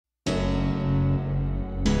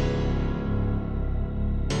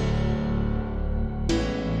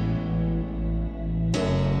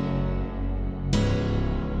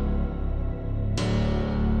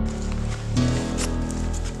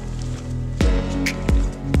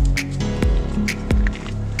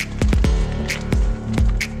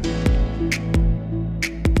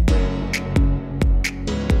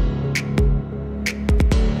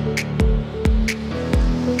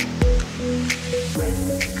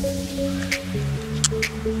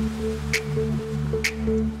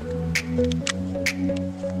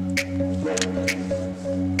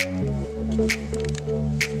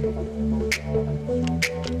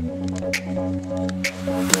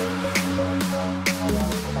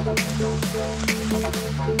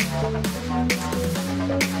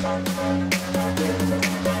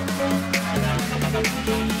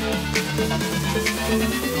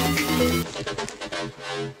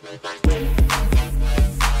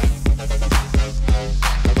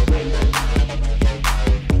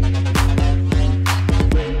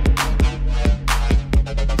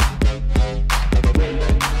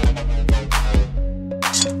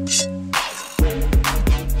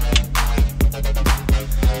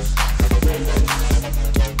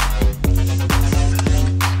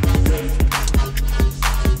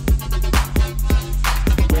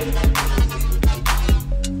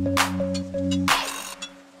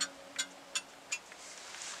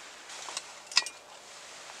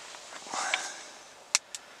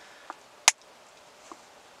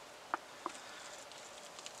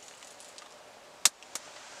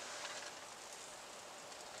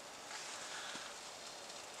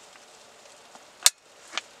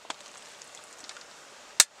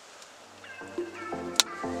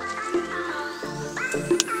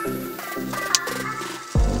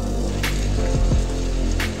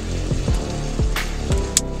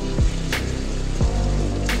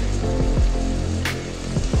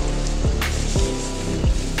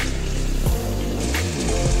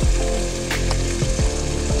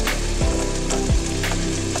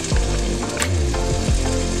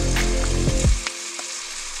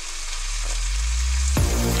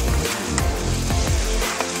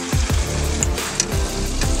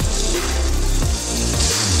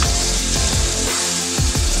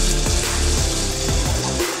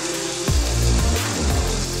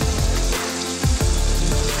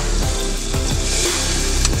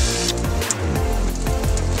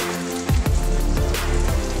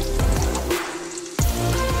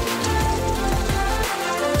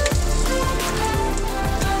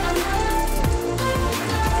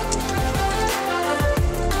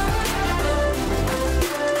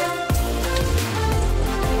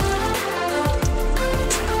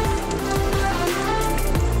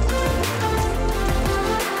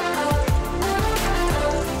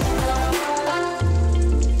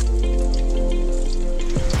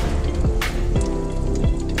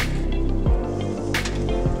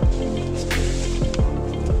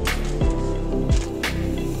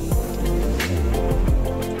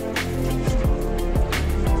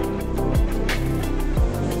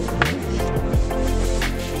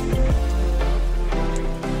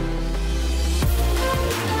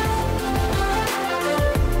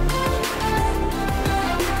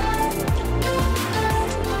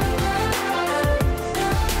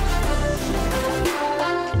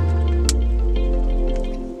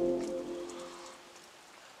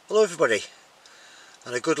Hello everybody,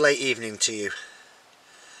 and a good late evening to you.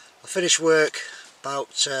 I finished work about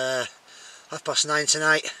 9:30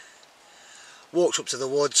 tonight, walked up to the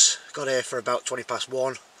woods, got here for about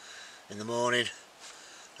 1:20 in the morning.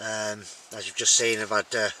 As you've just seen, I've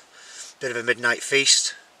had a bit of a midnight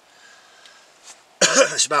feast.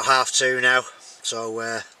 It's about 2:30 now,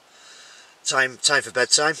 so time for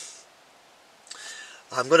bedtime.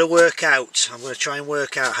 I'm going to try and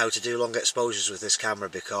work out how to do long exposures with this camera,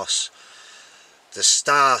 because the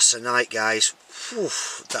stars tonight, guys, whew,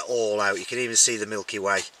 they're all out. You can even see the Milky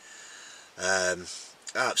Way.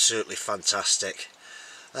 Absolutely fantastic.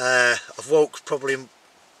 I've woke probably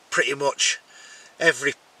pretty much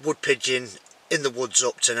every wood pigeon in the woods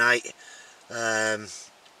up tonight, and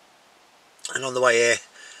on the way here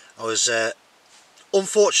I was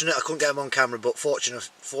unfortunate I couldn't get them on camera, but fortunate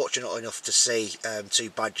enough to see two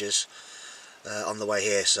badgers on the way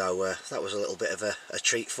here, so that was a little bit of a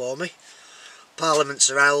treat for me. Parliament's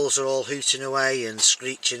owls are all hooting away and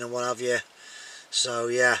screeching and what have you, so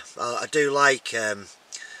yeah, I do like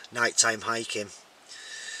nighttime hiking.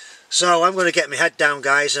 So I'm going to get my head down,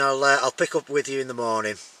 guys, and I'll pick up with you in the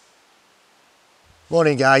morning.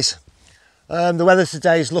 Morning, guys. The weather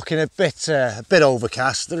today is looking a bit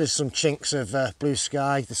overcast. There is some chinks of blue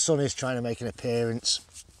sky. The sun is trying to make an appearance.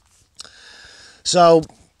 So,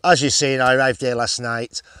 as you've seen, I arrived here last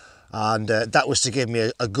night, and that was to give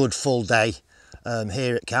me a good full day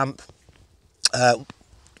here at camp.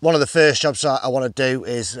 One of the first jobs I want to do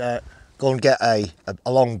is go and get a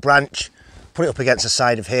long branch, put it up against the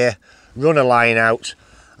side of here, run a line out,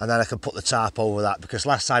 and then I can put the tarp over that, because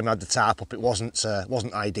last time I had the tarp up it wasn't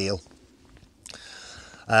ideal.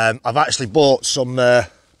 I've actually bought some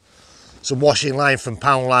washing line from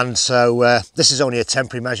Poundland, so this is only a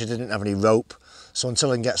temporary measure. Didn't have any rope, So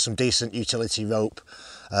until I can get some decent utility rope,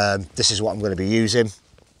 this is what I'm going to be using.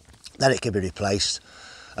 Then it can be replaced.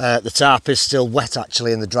 The tarp is still wet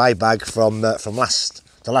actually in the dry bag from the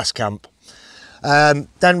last camp.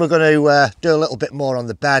 Then we're going to do a little bit more on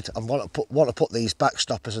the bed. I want to put these back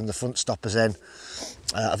stoppers and the front stoppers in.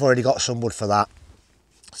 I've already got some wood for that,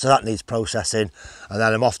 so that needs processing, and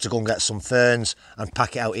then I'm off to go and get some ferns and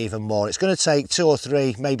pack it out even more. It's going to take 2 or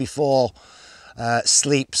 3, maybe 4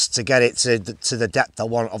 sleeps to get it to the depth I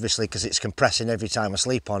want, obviously, because it's compressing every time I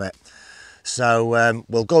sleep on it. So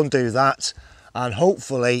we'll go and do that, and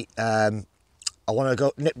hopefully I want to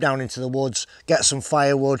go nip down into the woods, get some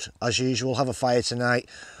firewood as usual, have a fire tonight,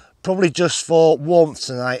 probably just for warmth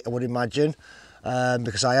tonight I would imagine,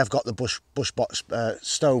 because I have got the bush box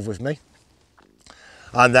stove with me.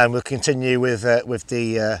 And then we'll continue with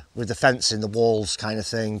the fencing, the walls kind of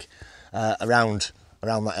thing around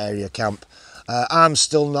that area camp. I'm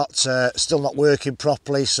still not working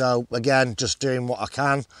properly, so again, just doing what I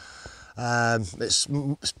can. It's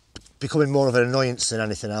becoming more of an annoyance than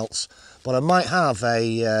anything else, but I might have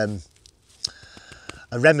a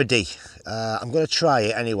remedy. I'm going to try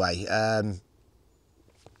it anyway.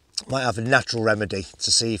 Might have a natural remedy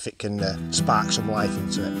to see if it can spark some life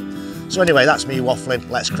into it. So anyway, that's me waffling.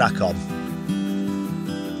 Let's crack on.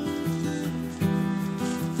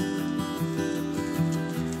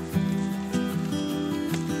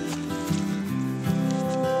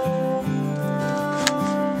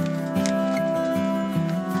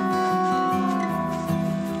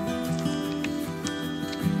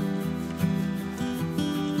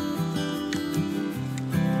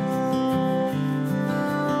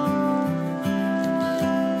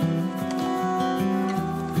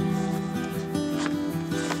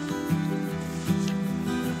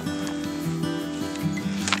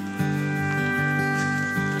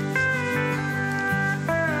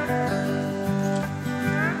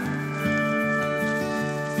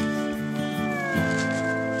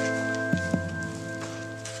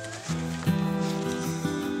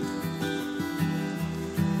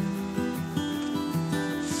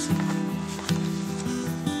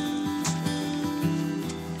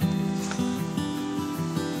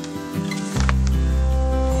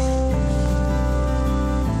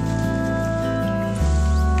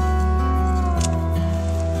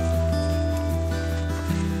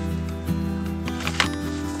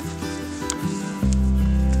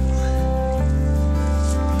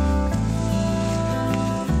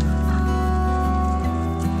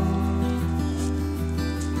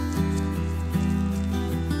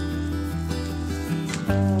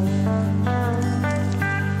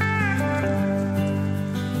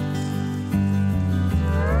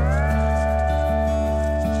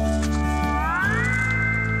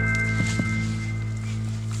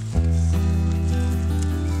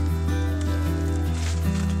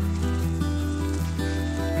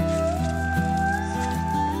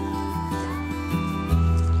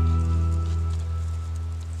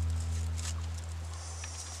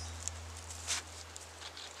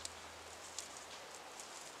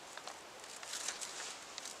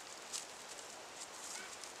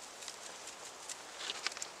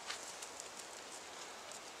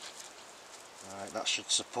 Right, that should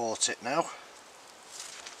support it now.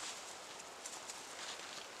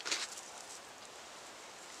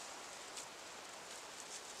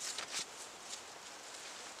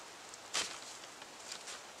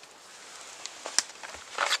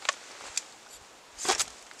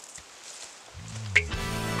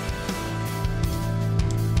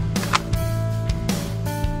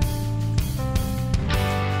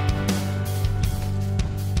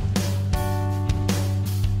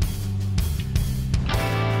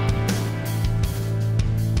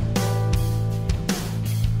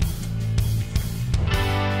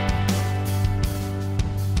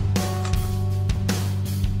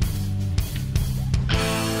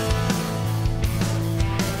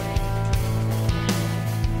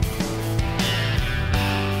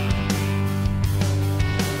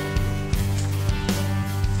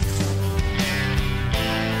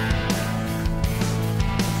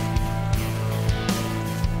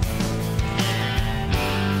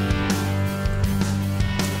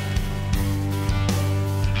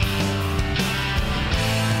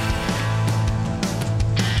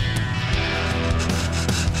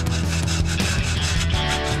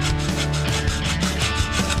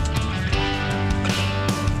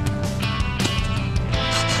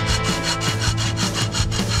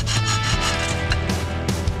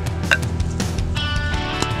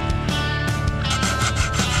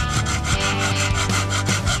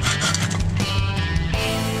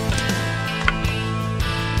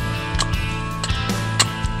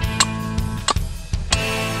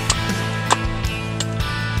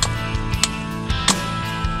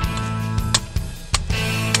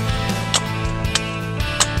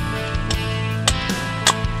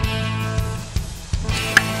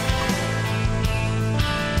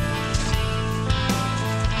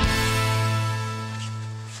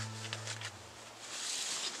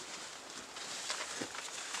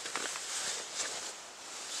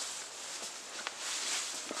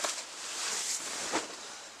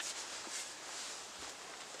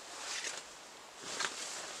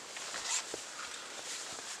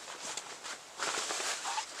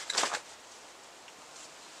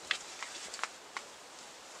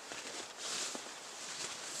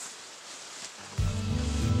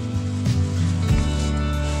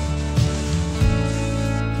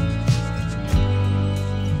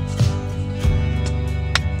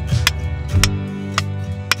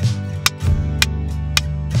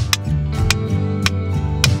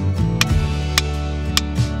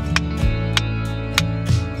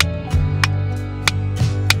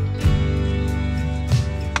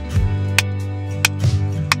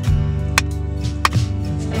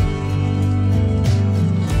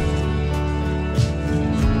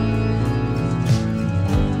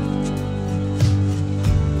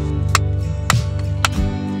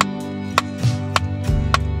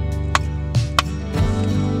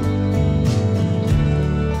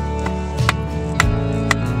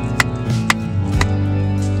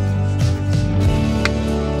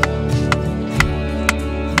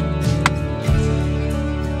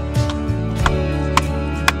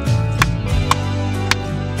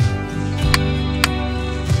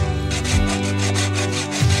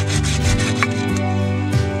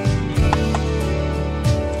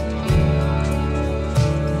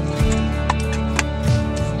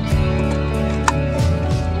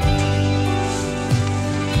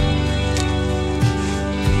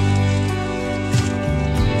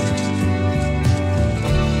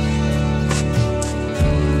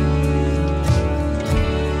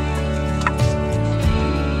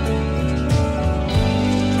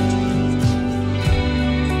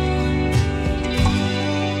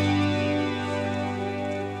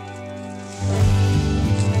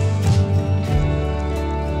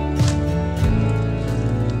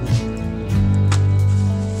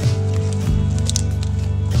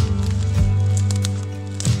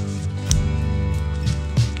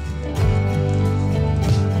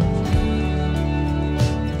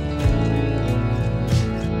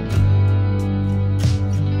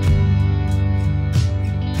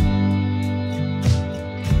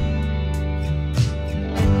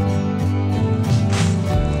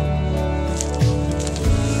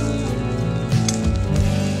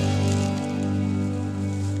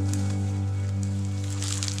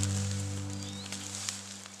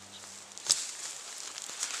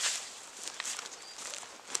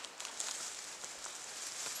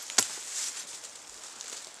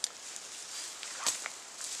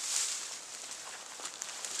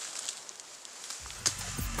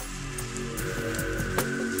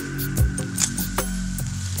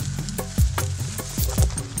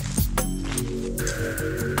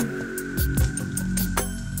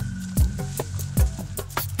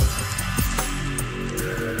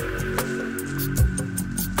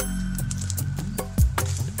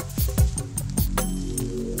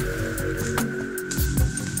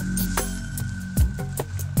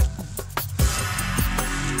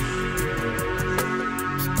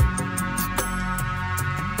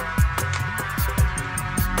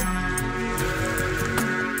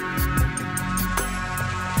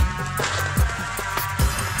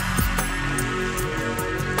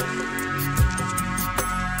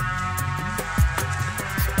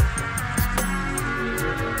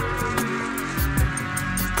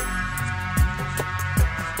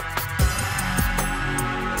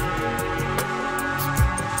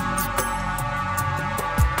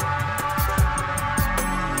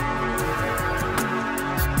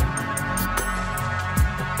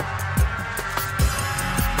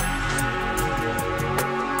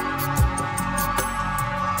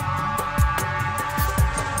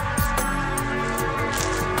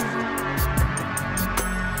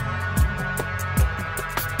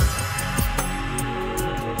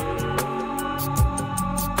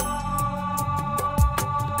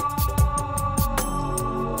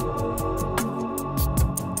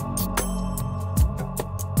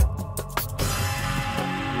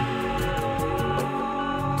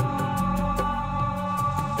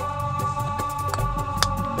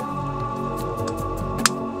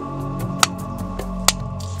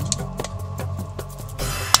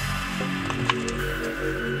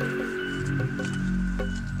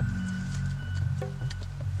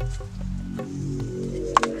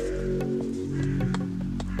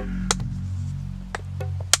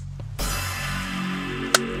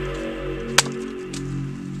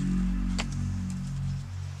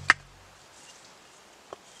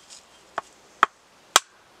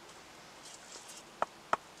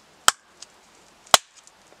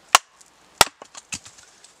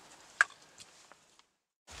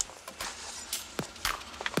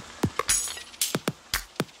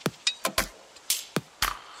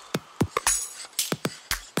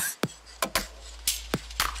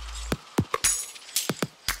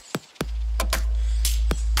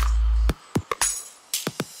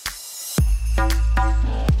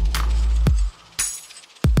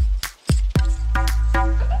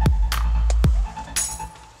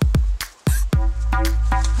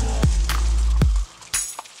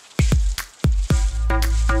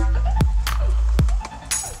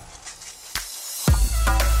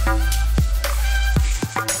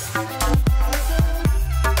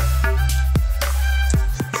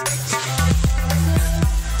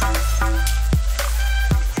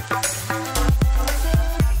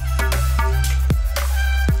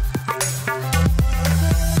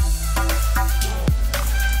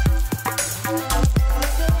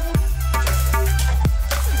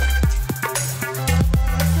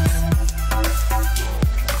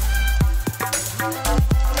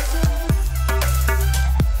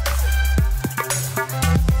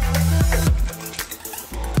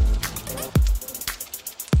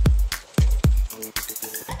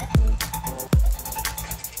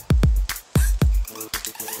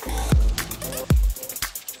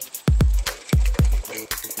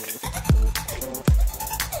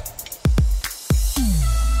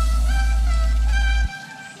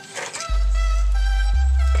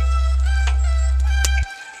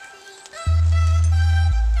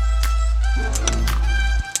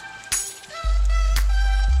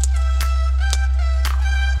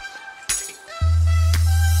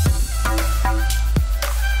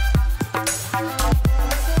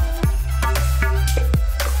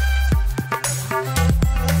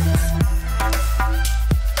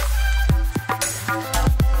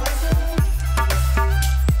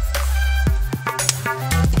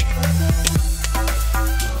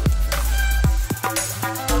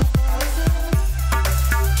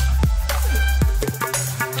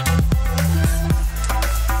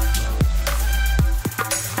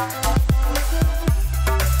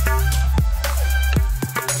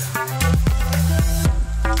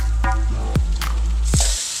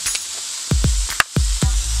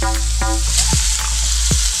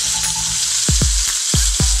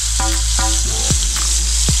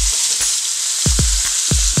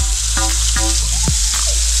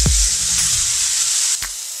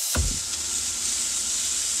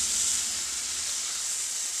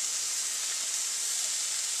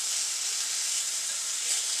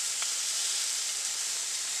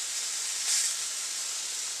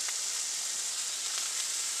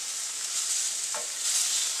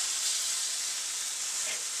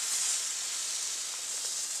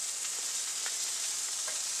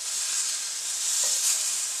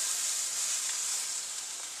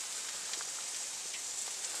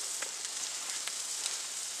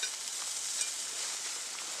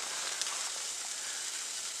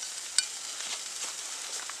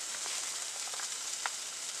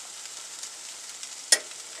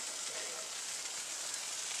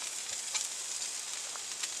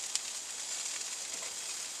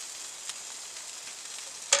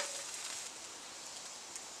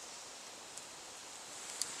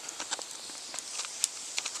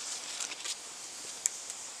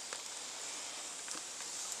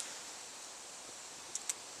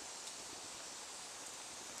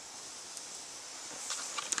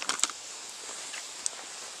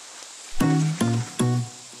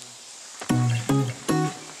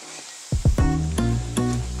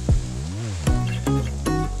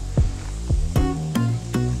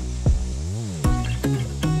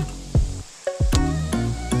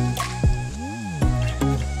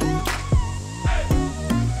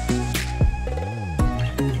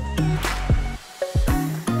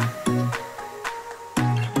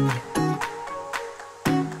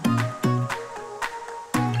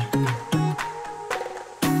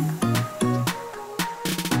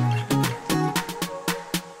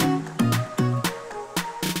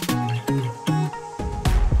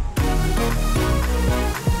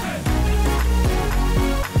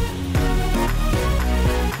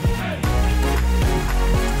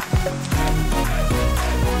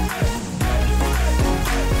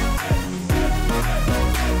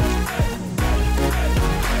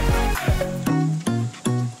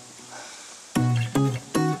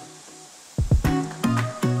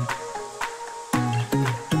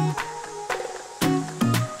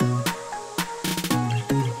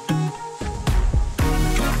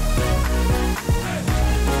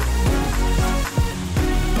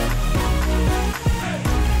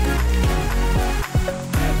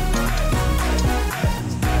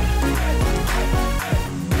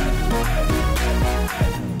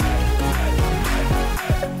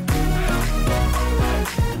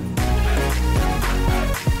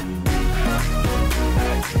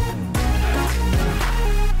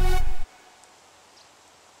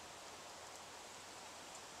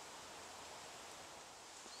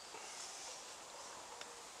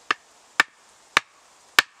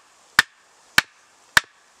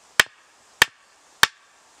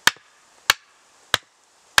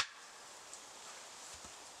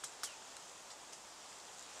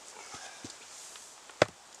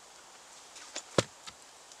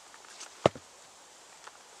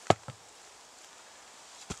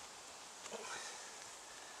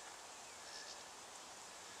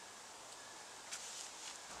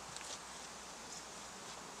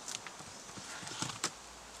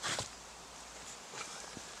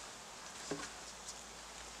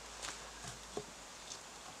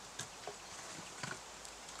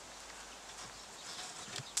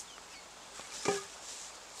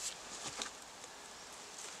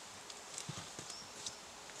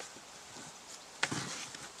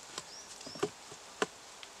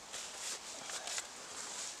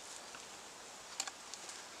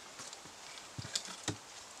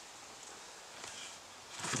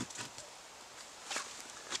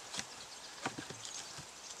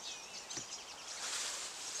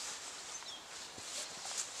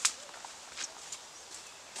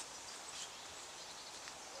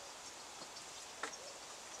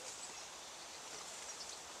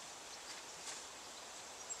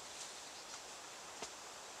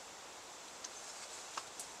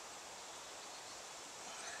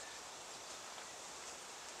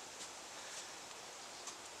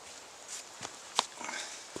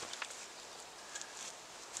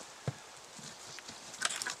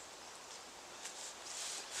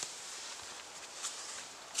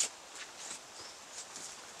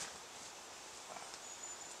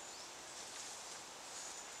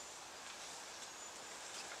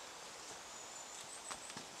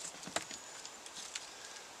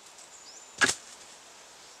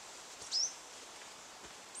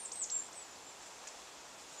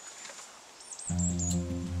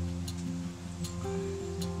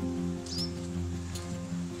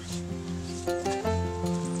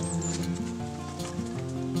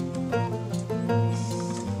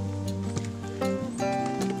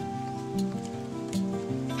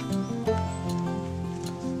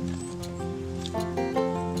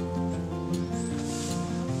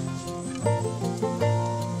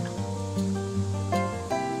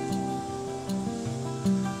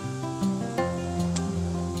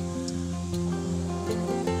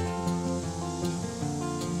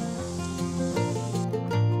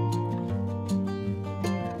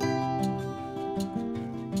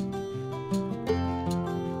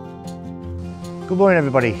 Good morning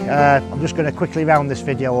everybody. I'm just going to quickly round this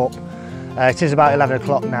video up. It is about 11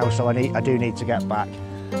 o'clock now, so I do need to get back.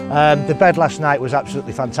 The bed last night was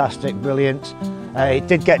absolutely fantastic, brilliant. It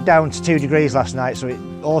did get down to 2 degrees last night, so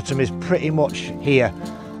autumn is pretty much here.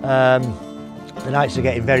 The nights are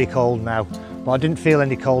getting very cold now, but I didn't feel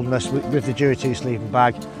any coldness with the Dura-2 sleeping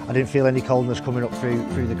bag. I didn't feel any coldness coming up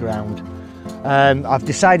through the ground. I've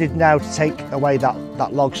decided now to take away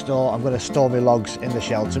that log store. I'm going to store my logs in the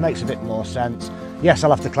shelter. It makes a bit more sense. Yes,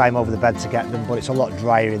 I'll have to climb over the bed to get them, but it's a lot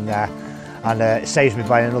drier in there, and it saves me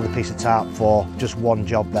buying another piece of tarp for just one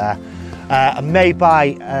job there. I may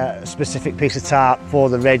buy a specific piece of tarp for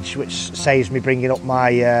the ridge, which saves me bringing up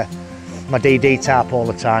my my DD tarp all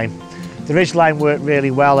the time. The ridge line worked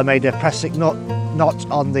really well. I made a press-stick knot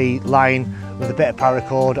on the line with a bit of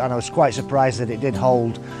paracord, and I was quite surprised that it did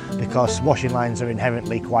hold, because washing lines are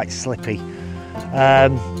inherently quite slippy.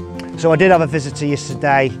 So I did have a visitor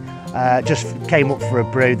yesterday, just came up for a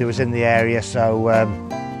brew. They was in the area, so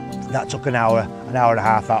that took an hour and a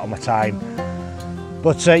half out of my time.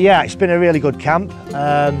 But yeah, it's been a really good camp.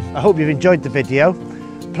 I hope you've enjoyed the video.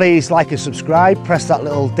 Please like and subscribe, press that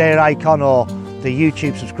little deer icon or the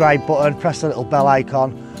YouTube subscribe button, press the little bell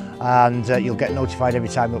icon, and you'll get notified every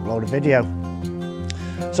time I upload a video.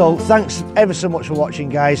 So thanks ever so much for watching,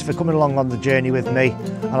 guys, for coming along on the journey with me,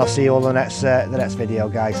 and I'll see you all in the next video,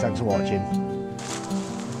 guys. Thanks for watching.